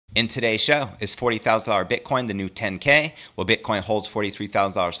In today's show, is $40,000 Bitcoin the new 10K? Well, Bitcoin holds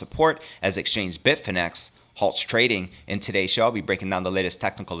 $43,000 support as exchange Bitfinex halts trading. In today's show, I'll be breaking down the latest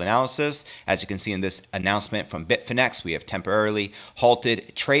technical analysis. As you can see in this announcement from Bitfinex, we have temporarily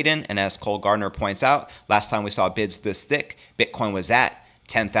halted trading. And as Cole Gardner points out, last time we saw bids this thick, Bitcoin was at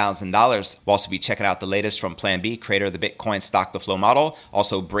 $10,000. We'll also be checking out the latest from Plan B, creator of the Bitcoin stock to flow model.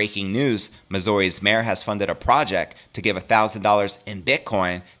 Also breaking news, Missouri's mayor has funded a project to give $1,000 in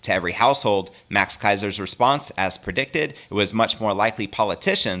Bitcoin to every household. Max Kaiser's response, as predicted, it was much more likely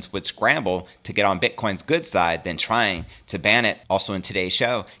politicians would scramble to get on Bitcoin's good side than trying to ban it. Also in today's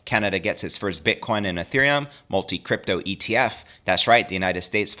show, Canada gets its first Bitcoin and Ethereum multi-crypto ETF. That's right, the United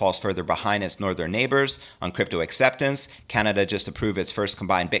States falls further behind its northern neighbors on crypto acceptance. Canada just approved its first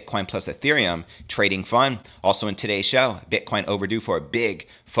combined Bitcoin plus Ethereum trading fund. Also in today's show, Bitcoin overdue for a big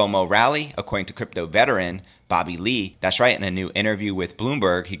Fomo rally, according to crypto veteran Bobby Lee. That's right, in a new interview with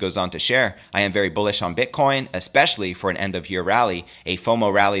Bloomberg, he goes on to share, I am very bullish on Bitcoin, especially for an end-of-year rally, a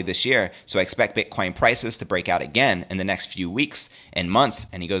Fomo rally this year, so I expect Bitcoin prices to break out again in the next few weeks and months.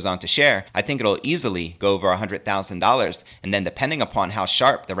 And he goes on to share, I think it'll easily go over $100,000, and then depending upon how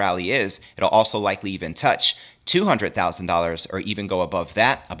sharp the rally is, it'll also likely even touch $200,000 or even go above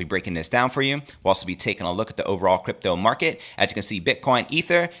that. I'll be breaking this down for you. We'll also be taking a look at the overall crypto market. As you can see, Bitcoin,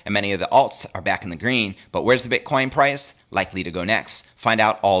 Ether, and many of the alts are back in the green. But where's the Bitcoin price likely to go next? Find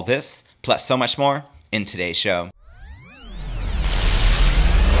out all this, plus so much more, in today's show.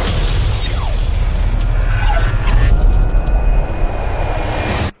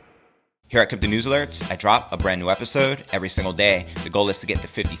 Here at Crypto News Alerts, I drop a brand new episode every single day. The goal is to get to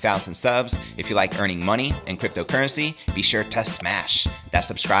 50,000 subs. If you like earning money in cryptocurrency, be sure to smash that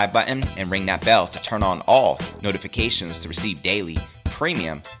subscribe button and ring that bell to turn on all notifications to receive daily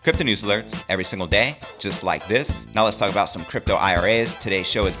premium crypto news alerts every single day, just like this. Now let's talk about some crypto IRAs. Today's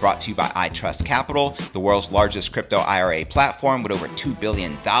show is brought to you by iTrust Capital, the world's largest crypto IRA platform with over $2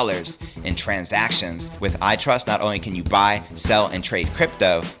 billion in transactions. With iTrust, not only can you buy, sell, and trade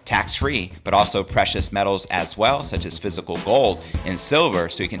crypto tax-free, but also precious metals as well, such as physical gold and silver,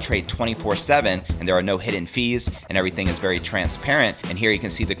 so you can trade 24/7, and there are no hidden fees, and everything is very transparent. And here you can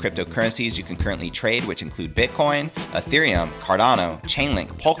see the cryptocurrencies you can currently trade, which include Bitcoin, Ethereum, Cardano, Chainlink,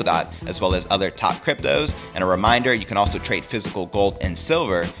 Polkadot, as well as other top cryptos. And a reminder, you can also trade physical gold and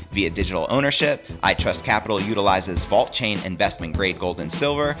silver via digital ownership. iTrust Capital utilizes vault chain investment grade gold and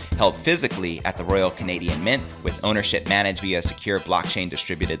silver held physically at the Royal Canadian Mint, with ownership managed via a secure blockchain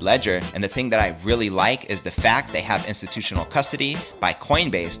distributed ledger. And the thing that I really like is the fact they have institutional custody by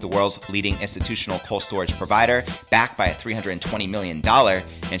Coinbase, the world's leading institutional cold storage provider, backed by a $320 million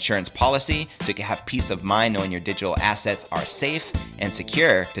insurance policy, so you can have peace of mind knowing your digital assets are safe and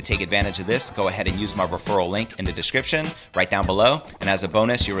secure. To take advantage of this, go ahead and use my referral link in the description right down below. And as a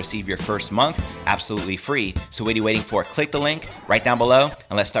bonus, you'll receive your first month absolutely free. So what are you waiting for? Click the link right down below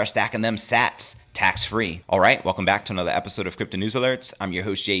and let's start stacking them sats tax-free. All right, welcome back to another episode of Crypto News Alerts. I'm your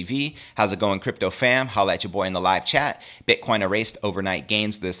host, JV. How's it going, crypto fam? Holla at your boy in the live chat. Bitcoin erased overnight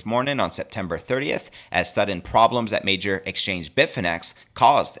gains this morning on September 30th as sudden problems at major exchange Bitfinex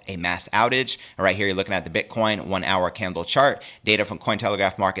caused a mass outage. And right here, you're looking at the Bitcoin 1-hour candle chart. Data from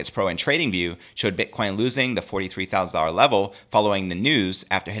Cointelegraph Markets Pro and TradingView showed Bitcoin losing the $43,000 level following the news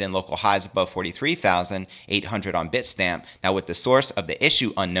after hitting local highs above 43,800 on Bitstamp. Now, with the source of the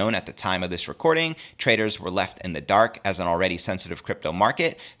issue unknown at the time of this recording, traders were left in the dark as an already sensitive crypto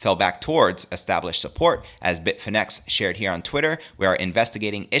market fell back towards established support. As Bitfinex shared here on Twitter, we are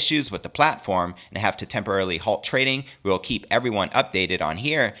investigating issues with the platform and have to temporarily halt trading. We will keep everyone updated on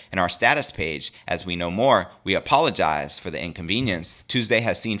here in our status page. As we know more, we apologize for the inconvenience. Tuesday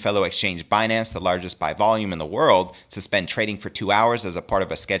has seen fellow exchange Binance, the largest by volume in the world, suspend trading for 2 hours as a part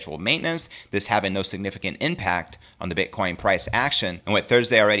of a scheduled maintenance, this having no significant impact on the Bitcoin price action. And with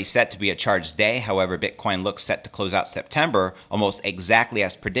Thursday already set to be a charged day, however, Bitcoin looks set to close out September almost exactly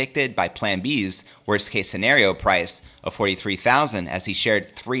as predicted by Plan B's worst case scenario price of 43,000. As he shared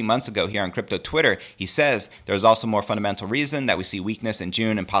 3 months ago here on Crypto Twitter, he says there's also more fundamental reason that we see weakness in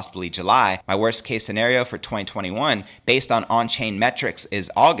June and possibly July. My worst case scenario for 2021 based on on-chain metrics is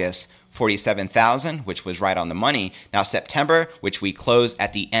August 47,000, which was right on the money. Now September, which we close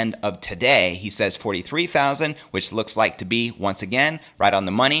at the end of today, he says 43,000, which looks like to be, once again, right on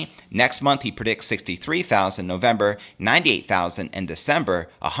the money. Next month, he predicts 63,000, November, 98,000, and December,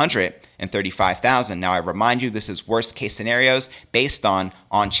 100. and 35,000. Now I remind you, this is worst case scenarios based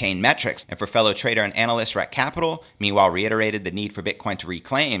on-chain metrics. And for fellow trader and analyst Rec Capital, meanwhile reiterated the need for Bitcoin to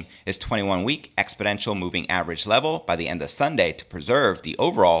reclaim its 21-week exponential moving average level by the end of Sunday to preserve the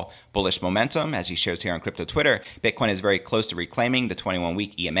overall bullish momentum. As he shares here on Crypto Twitter, Bitcoin is very close to reclaiming the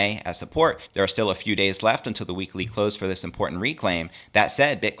 21-week EMA as support. There are still a few days left until the weekly close for this important reclaim. That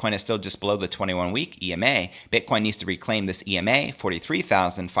said, Bitcoin is still just below the 21-week EMA. Bitcoin needs to reclaim this EMA,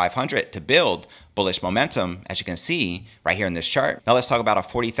 43,500, to build bullish momentum, as you can see right here in this chart. Now let's talk about a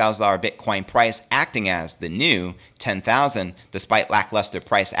 $40,000 Bitcoin price acting as the new 10,000. Despite lackluster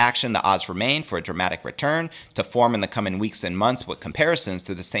price action, the odds remain for a dramatic return to form in the coming weeks and months with comparisons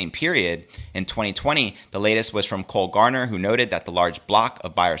to the same period in 2020. The latest was from Cole Garner, who noted that the large block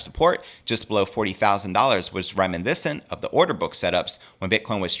of buyer support just below $40,000 was reminiscent of the order book setups when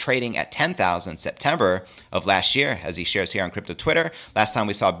Bitcoin was trading at 10,000 September of last year. As he shares here on Crypto Twitter, last time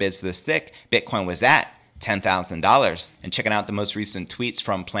we saw bids this thick, Bitcoin was at $10,000. And checking out the most recent tweets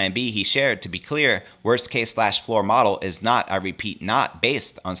from Plan B, he shared, to be clear, worst case / floor model is not, I repeat, not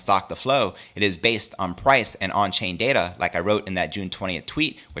based on stock to flow. It is based on price and on-chain data, like I wrote in that June 20th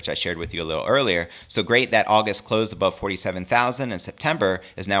tweet, which I shared with you a little earlier. So great that August closed above 47,000 and September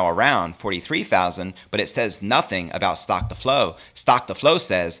is now around 43,000, but it says nothing about stock to flow. Stock to flow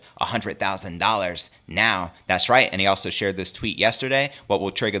says $100,000 now. That's right. And he also shared this tweet yesterday, what will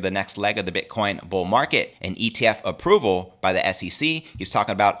trigger the next leg of the Bitcoin bull market. An ETF approval by the SEC. He's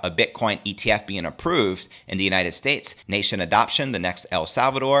talking about a Bitcoin ETF being approved in the United States. Nation adoption, the next El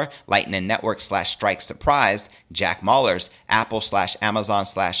Salvador. Lightning Network / Strike Surprise. Jack Mallers. Apple / Amazon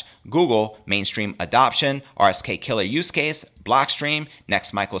 / Google. Mainstream adoption. RSK killer use case. Blockstream,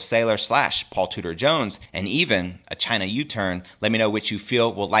 next Michael Saylor / Paul Tudor Jones, and even a China U-turn. Let me know which you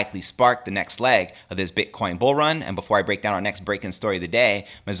feel will likely spark the next leg of this Bitcoin bull run. And before I break down our next breaking story of the day,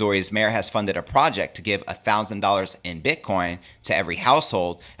 Missouri's mayor has funded a project to give $1,000 in Bitcoin to every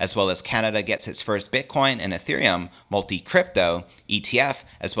household, as well as Canada gets its first Bitcoin and Ethereum multi-crypto ETF,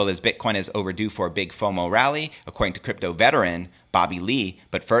 as well as Bitcoin is overdue for a big Fomo rally, according to crypto veteran Bobby Lee.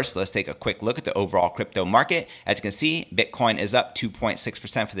 But first, let's take a quick look at the overall crypto market. As you can see, Bitcoin is up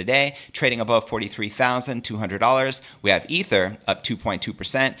 2.6% for the day, trading above $43,200. We have Ether up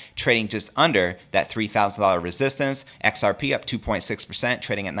 2.2%, trading just under that $3,000 resistance. XRP up 2.6%,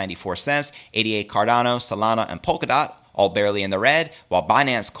 trading at 94 cents. 88 Cardano, Solana, and Polkadot all barely in the red, while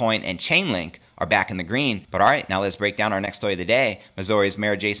Binance Coin and Chainlink are back in the green. But all right, now let's break down our next story of the day. Missouri's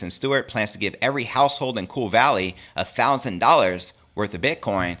Mayor Jayson Stewart plans to give every household in Cool Valley $1,000 worth of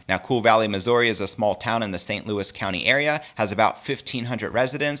Bitcoin. Now, Cool Valley, Missouri is a small town in the St. Louis County area, has about 1,500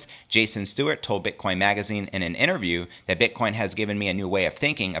 residents. Jayson Stewart told Bitcoin Magazine in an interview that Bitcoin has given me a new way of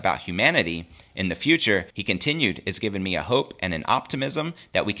thinking about humanity in the future. He continued, it's given me a hope and an optimism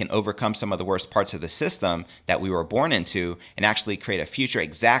that we can overcome some of the worst parts of the system that we were born into and actually create a future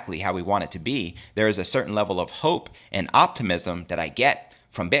exactly how we want it to be. There is a certain level of hope and optimism that I get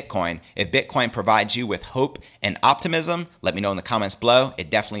from Bitcoin. If Bitcoin provides you with hope and optimism, let me know in the comments below. It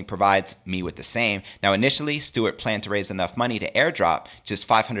definitely provides me with the same. Now, initially, Stewart planned to raise enough money to airdrop just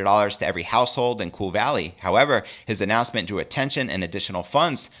 $500 to every household in Cool Valley. However, his announcement drew attention and additional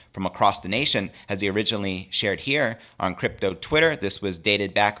funds from across the nation. As he originally shared here on Crypto Twitter, this was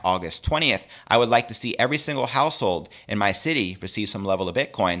dated back August 20th. I would like to see every single household in my city receive some level of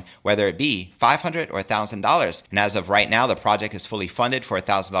Bitcoin, whether it be $500 or $1,000. And as of right now, the project is fully funded for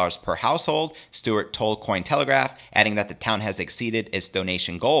 $1,000 per household, Stewart told Cointelegraph, adding that the town has exceeded its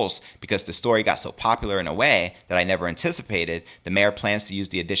donation goals. Because the story got so popular in a way that I never anticipated, the mayor plans to use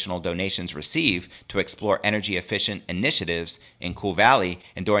the additional donations received to explore energy-efficient initiatives in Cool Valley.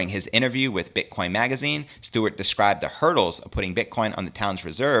 And during his interview with Bitcoin Magazine, Stewart described the hurdles of putting Bitcoin on the town's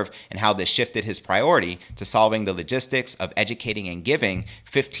reserve and how this shifted his priority to solving the logistics of educating and giving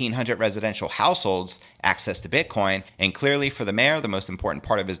 1,500 residential households access to Bitcoin. And clearly for the mayor, the most important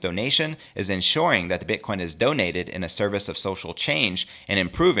part of his donation is ensuring that the Bitcoin is donated in a service of social change and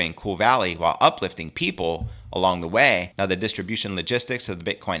improving Cool Valley while uplifting people along the way. Now, the distribution logistics of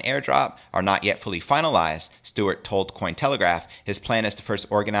the Bitcoin airdrop are not yet fully finalized, Stewart told Cointelegraph. His plan is to first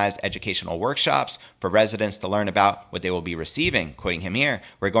organize educational workshops for residents to learn about what they will be receiving. Quoting him here,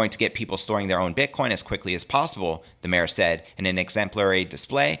 "We're going to get people storing their own Bitcoin as quickly as possible," the mayor said. In an exemplary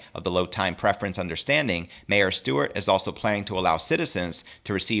display of the low time preference understanding, Mayor Stewart is also planning to allow citizens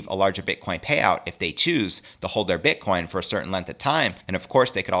to receive a larger Bitcoin payout if they choose to hold their Bitcoin for a certain length of time. And of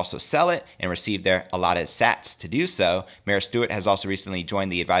course, they could also sell it and receive their allotted sat stats to do so. Mayor Stewart has also recently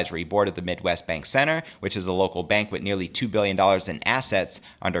joined the advisory board of the Midwest Bank Center, which is a local bank with nearly $2 billion in assets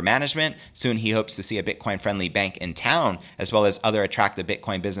under management. Soon he hopes to see a Bitcoin-friendly bank in town, as well as other attractive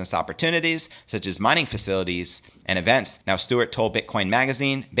Bitcoin business opportunities, such as mining facilities and events. Now, Stewart told Bitcoin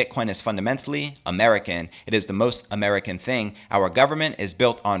Magazine, "Bitcoin is fundamentally American. It is the most American thing. Our government is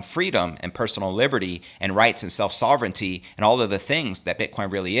built on freedom and personal liberty and rights and self-sovereignty and all of the things that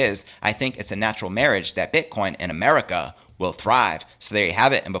Bitcoin really is. I think it's a natural marriage that Bitcoin and America will thrive." So there you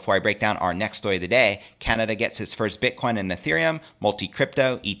have it. And before I break down our next story of the day, Canada gets its first Bitcoin and Ethereum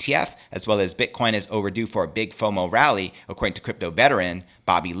multi-crypto ETF, as well as Bitcoin is overdue for a big Fomo rally, according to crypto veteran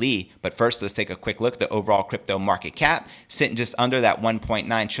Bobby Lee. But first, let's take a quick look at the overall crypto market cap, sitting just under that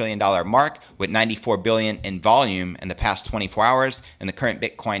 $1.9 trillion mark with $94 billion in volume in the past 24 hours. And the current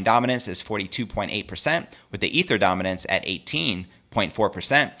Bitcoin dominance is 42.8%, with the Ether dominance at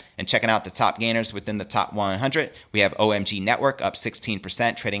 18.4%. And checking out the top gainers within the top 100, we have OMG Network up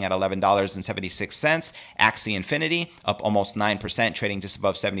 16%, trading at $11.76. Axie Infinity up almost 9%, trading just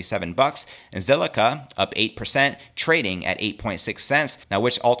above 77 bucks. And Zilliqa up 8%, trading at 8.6 cents. Now,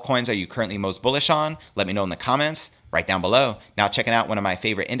 which altcoins are you currently most bullish on? Let me know in the comments right down below. Now, checking out one of my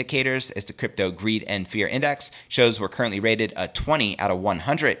favorite indicators is the Crypto Greed and Fear Index. Shows we're currently rated a 20 out of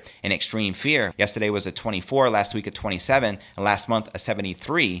 100 in extreme fear. Yesterday was a 24, last week a 27, and last month a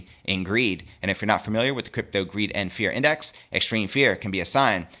 73 in greed. And if you're not familiar with the Crypto Greed and Fear Index, extreme fear can be a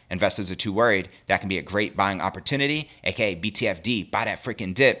sign investors are too worried. That can be a great buying opportunity, aka BTFD, buy that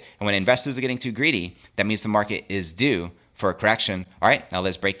freaking dip. And when investors are getting too greedy, that means the market is due for a correction. All right, now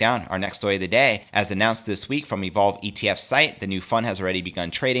let's break down our next story of the day. As announced this week from Evolve ETF's site, the new fund has already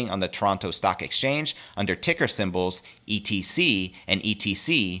begun trading on the Toronto Stock Exchange under ticker symbols ETC and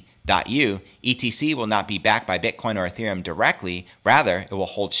ETC. ETC will not be backed by Bitcoin or Ethereum directly. Rather, it will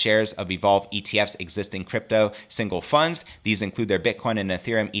hold shares of Evolve ETF's existing crypto single funds. These include their Bitcoin and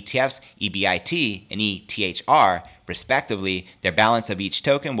Ethereum ETFs, EBIT and ETHR, respectively. Their balance of each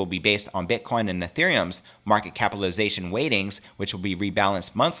token will be based on Bitcoin and Ethereum's market capitalization weightings, which will be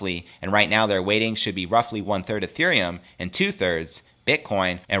rebalanced monthly. And right now, their weighting should be roughly 1/3 Ethereum and 2/3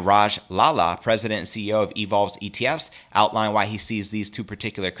 Bitcoin. And Raj Lalla, president and CEO of Evolve's ETFs, outlined why he sees these two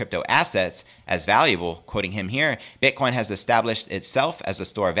particular crypto assets as valuable. Quoting him here, "Bitcoin has established itself as a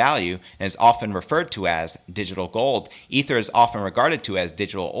store of value and is often referred to as digital gold. Ether is often regarded to as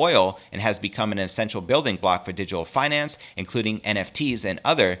digital oil and has become an essential building block for digital finance, including NFTs and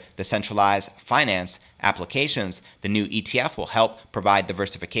other decentralized finance applications. The new ETF will help provide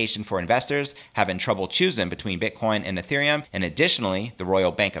diversification for investors having trouble choosing between Bitcoin and Ethereum. And additionally, the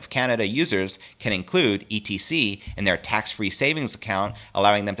Royal Bank of Canada users can include ETC in their tax-free savings account,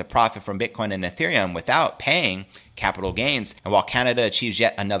 allowing them to profit from Bitcoin and Ethereum without paying capital gains." And while Canada achieves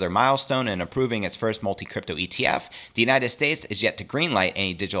yet another milestone in approving its first multi-crypto ETF, the United States is yet to greenlight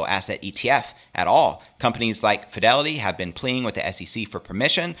any digital asset ETF at all. Companies like Fidelity have been pleading with the SEC for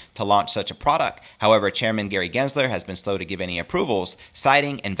permission to launch such a product. However, Chairman Gary Gensler has been slow to give any approvals,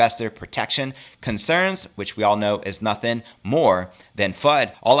 citing investor protection concerns, which we all know is nothing more than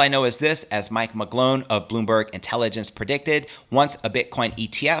FUD. All I know is this, as Mike McGlone of Bloomberg Intelligence predicted, once a Bitcoin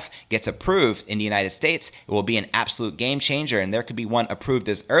ETF gets approved in the United States, it will be an absolute game changer, and there could be one approved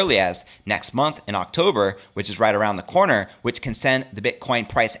as early as next month in October, which is right around the corner, which can send the Bitcoin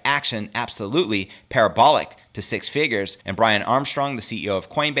price action absolutely parabolic to six figures. And Brian Armstrong, the CEO of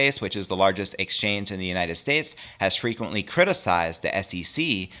Coinbase, which is the largest exchange in the United States, has frequently criticized the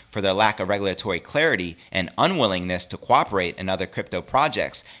SEC for their lack of regulatory clarity and unwillingness to cooperate in other crypto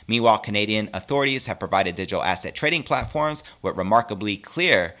projects. Meanwhile, Canadian authorities have provided digital asset trading platforms with remarkably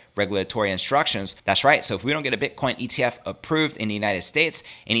clear regulatory instructions. That's right. So if we don't get a Bitcoin ETF approved in the United States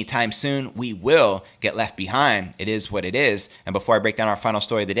anytime soon, we will get left behind. It is what it is. And before I break down our final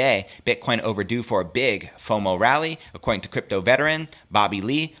story of the day, Bitcoin overdue for a big Fomo rally, according to crypto veteran Bobby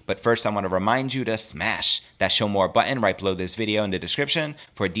Lee. But first, I want to remind you to smash that show more button right below this video in the description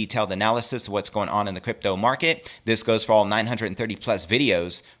for a detailed analysis of what's going on in the crypto market. This goes for all 930 plus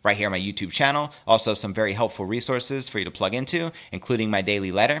videos right here on my YouTube channel. Also, some very helpful resources for you to plug into, including my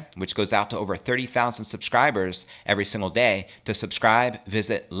daily letter, which goes out to over 30,000 subscribers every single day. To subscribe,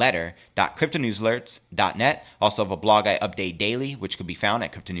 visit letter.cryptonewsalerts.net. Also have a blog I update daily, which could be found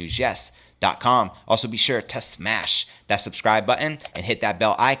at cryptonewsyes.com. Also be sure to smash that subscribe button and hit that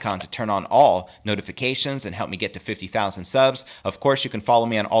bell icon to turn on all notifications and help me get to 50,000 subs. Of course, you can follow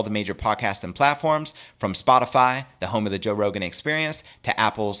me on all the major podcasting platforms, from Spotify, the home of the Joe Rogan Experience, to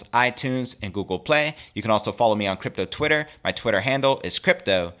Apple's iTunes and Google Play. You can also follow me on crypto Twitter. My Twitter handle is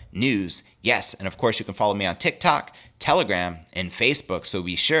Crypto News. Yes, and of course, you can follow me on TikTok, Telegram, and Facebook, so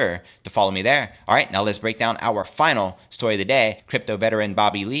be sure to follow me there. All right, now let's break down our final story of the day. Crypto veteran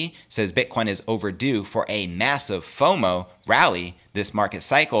Bobby Lee says Bitcoin is overdue for a massive Fomo rally this market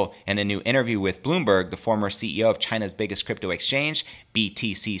cycle. In a new interview with Bloomberg, the former CEO of China's biggest crypto exchange,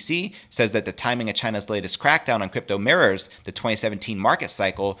 BTCC, says that the timing of China's latest crackdown on crypto mirrors the 2017 market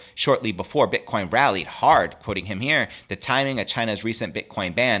cycle shortly before Bitcoin rallied hard. Quoting him here, the timing of China's recent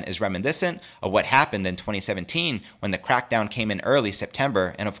Bitcoin ban is reminiscent of what happened in 2017 when the crackdown came in early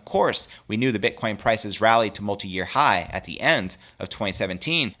September. And of course, we knew the Bitcoin prices rallied to multi-year high at the end of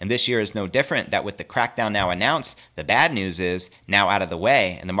 2017. And this year is no different, that with the crackdown now announced, the bad news is now out of the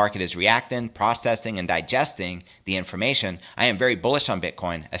way and the market is reacting, processing, and digesting the information. I am very bullish on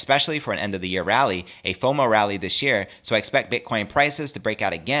Bitcoin, especially for an end of the year rally, a Fomo rally this year. So I expect Bitcoin prices to break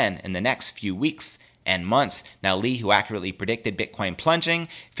out again in the next few weeks and months. Now, Lee, who accurately predicted Bitcoin plunging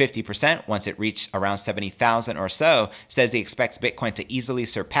 50% once it reached around 70,000 or so, says he expects Bitcoin to easily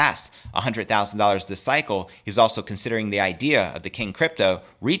surpass $100,000 this cycle. He's also considering the idea of the King Crypto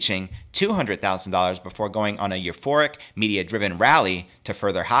reaching $200,000 before going on a euphoric, media-driven rally to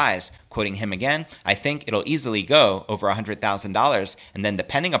further highs. Quoting him again, I think it'll easily go over $100,000, and then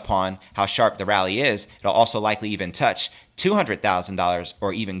depending upon how sharp the rally is, it'll also likely even touch $200,000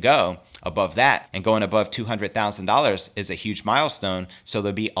 or even go above that. And going above $200,000 is a huge milestone, so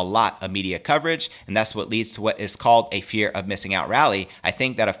there'll be a lot of media coverage, and that's what leads to what is called a fear of missing out rally. I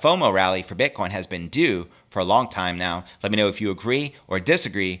think that a FOMO rally for Bitcoin has been due for a long time now. Let me know if you agree or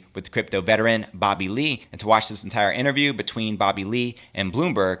disagree with the crypto veteran Bobby Lee. And to watch this entire interview between Bobby Lee and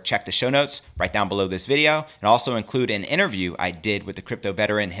Bloomberg, check the show notes right down below this video, and also include an interview I did with the crypto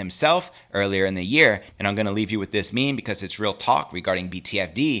veteran himself earlier in the year. And I'm going to leave you with this meme because it's real talk regarding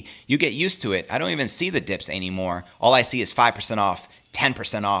BTFD. You get used to it. I don't even see the dips anymore. All I see is 5% off,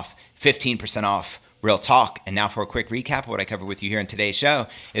 10% off, 15% off. Real talk. And now for a quick recap of what I covered with you here in today's show.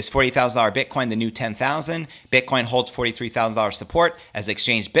 Is $40,000 Bitcoin the new 10,000? Bitcoin holds $43,000 support as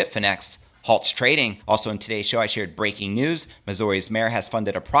exchange Bitfinex halts trading. Also in today's show, I shared breaking news. Missouri's mayor has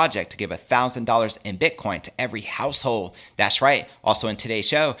funded a project to give $1,000 in Bitcoin to every household. That's right. Also in today's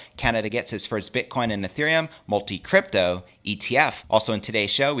show, Canada gets its first Bitcoin and Ethereum multi-crypto ETF. Also in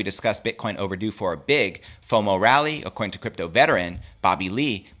today's show, we discussed Bitcoin overdue for a big FOMO rally, according to crypto veteran Bobby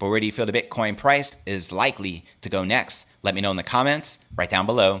Lee. But where do you feel the Bitcoin price is likely to go next? Let me know in the comments right down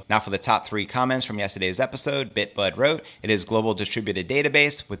below. Now for the top 3 comments from yesterday's episode, BitBud wrote, "It is global distributed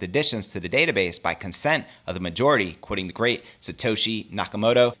database with additions to the database by consent of the majority," quoting the great Satoshi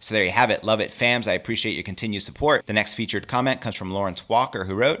Nakamoto. So there you have it. Love it, fams. I appreciate your continued support. The next featured comment comes from Lawrence Walker,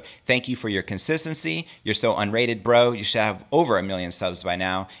 who wrote, "Thank you for your consistency. You're so unrated, bro. You should have over 1 million subs by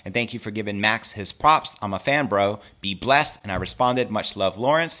now. And thank you for giving Max his props. I'm a fan, bro. Be blessed." And I responded, "Much love,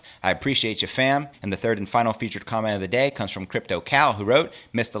 Lawrence. I appreciate you, fam." And the third and final featured comment of the day comes from Crypto Cal, who wrote,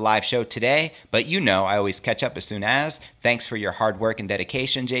 "Missed the live show today, but you know I always catch up as soon as. Thanks for your hard work and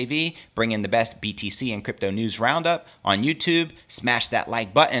dedication, JV. Bring in the best BTC and crypto news roundup on YouTube. Smash that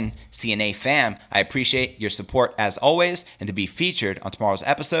like button. CNA fam, I appreciate your support as always. And to be featured on tomorrow's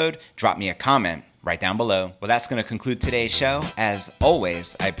episode, drop me a comment right down below." Well, that's going to conclude today's show. As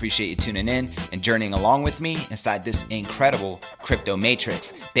always, I appreciate you tuning in and journeying along with me inside this incredible crypto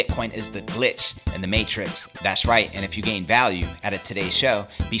matrix. Bitcoin is the glitch in the matrix. That's right. And if you gain value out of today's show,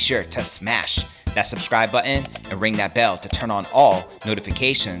 be sure to smash that subscribe button and ring that bell to turn on all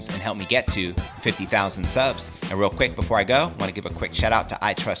notifications and help me get to 50,000 subs. And real quick before I go, I want to give a quick shout out to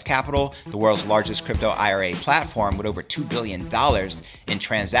iTrust Capital, the world's largest crypto IRA platform with over $2 billion in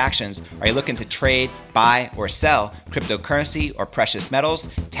transactions. Are you looking to trade, buy, or sell cryptocurrency or precious metals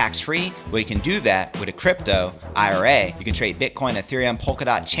tax-free? Well, you can do that with a crypto IRA. You can trade Bitcoin, Ethereum,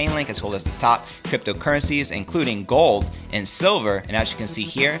 Polkadot, Chainlink, as well as the top cryptocurrencies, including gold and silver. And as you can see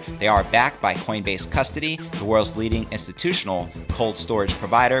here, they are backed by Coinbase Custody, the world's leading institutional cold storage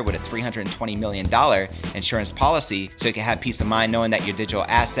provider with a $320 million insurance policy, so you can have peace of mind knowing that your digital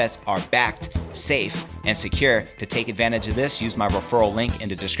assets are backed, safe, and secure. To take advantage of this, use my referral link in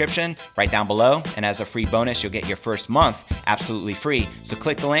the description right down below, and as a free bonus, you'll get your first month absolutely free. So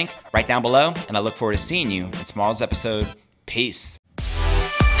click the link right down below, and I look forward to seeing you in tomorrow's episode. Peace.